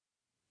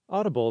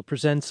Audible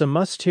presents a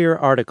must-hear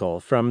article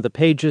from the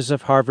pages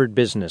of Harvard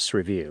Business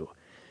Review.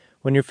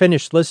 When you're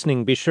finished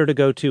listening, be sure to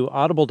go to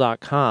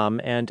audible.com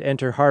and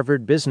enter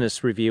Harvard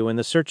Business Review in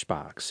the search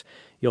box.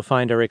 You'll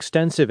find our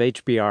extensive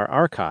HBR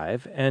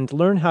archive and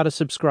learn how to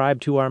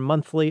subscribe to our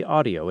monthly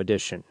audio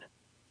edition.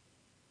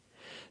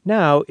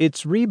 Now,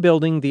 it's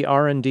Rebuilding the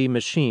R&D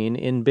Machine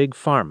in Big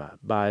Pharma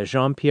by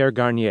Jean-Pierre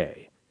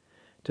Garnier.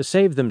 To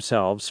save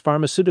themselves,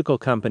 pharmaceutical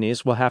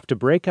companies will have to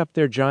break up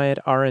their giant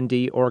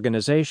R&D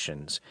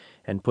organizations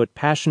and put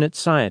passionate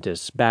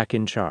scientists back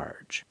in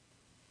charge.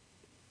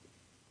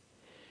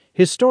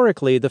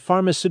 Historically, the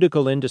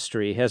pharmaceutical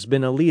industry has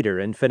been a leader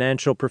in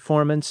financial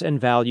performance and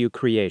value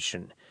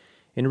creation.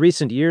 In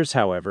recent years,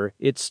 however,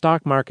 its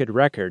stock market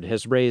record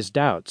has raised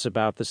doubts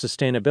about the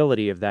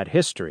sustainability of that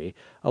history,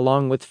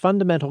 along with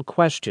fundamental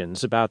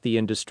questions about the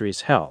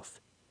industry's health.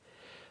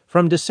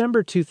 From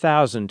December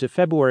 2000 to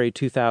February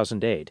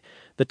 2008,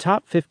 the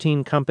top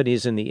 15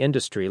 companies in the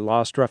industry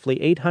lost roughly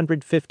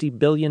 $850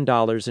 billion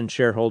in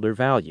shareholder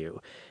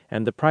value,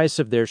 and the price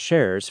of their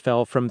shares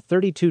fell from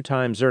 32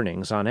 times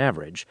earnings on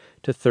average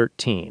to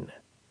 13.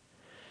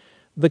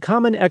 The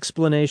common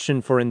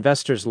explanation for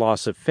investors'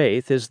 loss of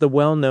faith is the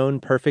well-known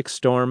perfect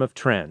storm of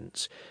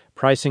trends: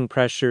 pricing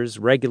pressures,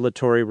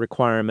 regulatory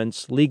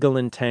requirements, legal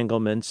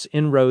entanglements,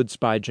 inroads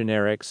by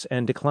generics,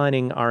 and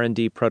declining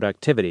R&D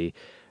productivity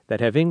that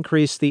have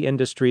increased the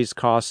industry's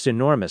costs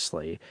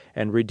enormously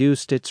and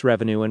reduced its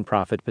revenue and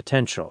profit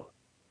potential.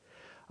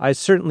 I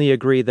certainly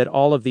agree that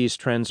all of these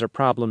trends are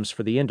problems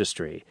for the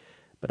industry,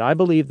 but I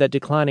believe that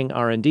declining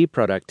R&D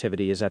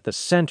productivity is at the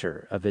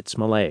center of its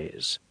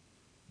malaise.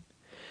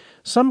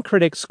 Some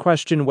critics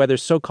question whether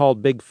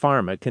so-called Big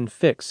Pharma can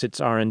fix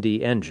its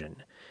R&D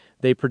engine.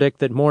 They predict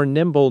that more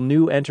nimble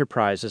new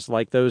enterprises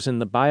like those in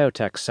the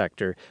biotech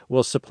sector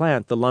will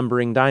supplant the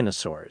lumbering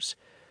dinosaurs.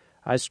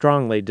 I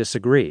strongly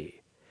disagree.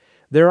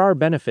 There are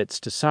benefits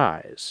to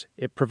size.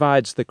 It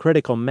provides the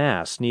critical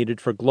mass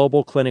needed for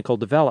global clinical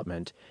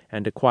development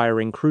and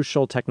acquiring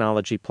crucial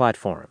technology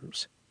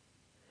platforms.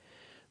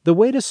 The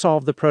way to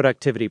solve the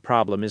productivity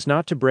problem is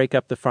not to break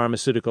up the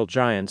pharmaceutical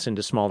giants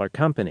into smaller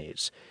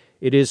companies.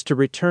 It is to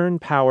return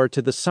power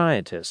to the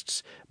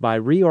scientists by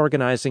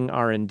reorganizing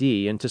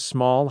R&D into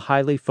small,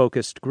 highly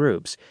focused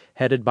groups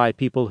headed by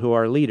people who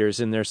are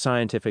leaders in their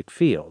scientific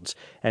fields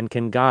and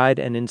can guide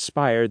and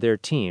inspire their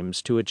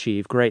teams to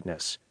achieve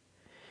greatness.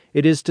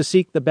 It is to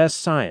seek the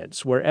best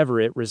science wherever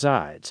it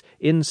resides,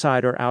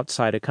 inside or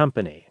outside a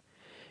company.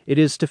 It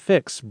is to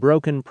fix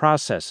broken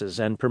processes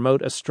and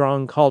promote a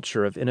strong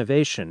culture of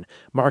innovation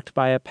marked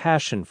by a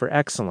passion for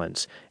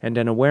excellence and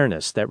an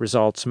awareness that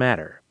results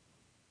matter.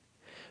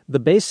 The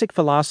basic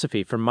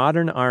philosophy for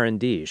modern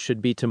R&D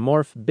should be to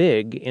morph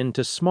big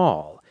into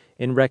small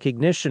in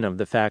recognition of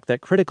the fact that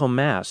critical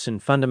mass in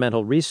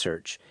fundamental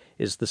research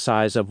is the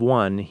size of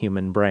one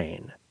human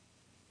brain.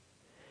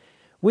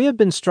 We have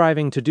been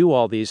striving to do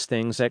all these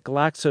things at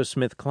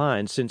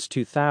GlaxoSmithKline since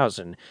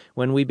 2000,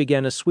 when we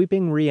began a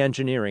sweeping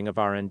re-engineering of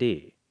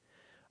R&D.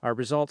 Our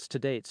results to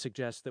date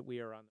suggest that we are on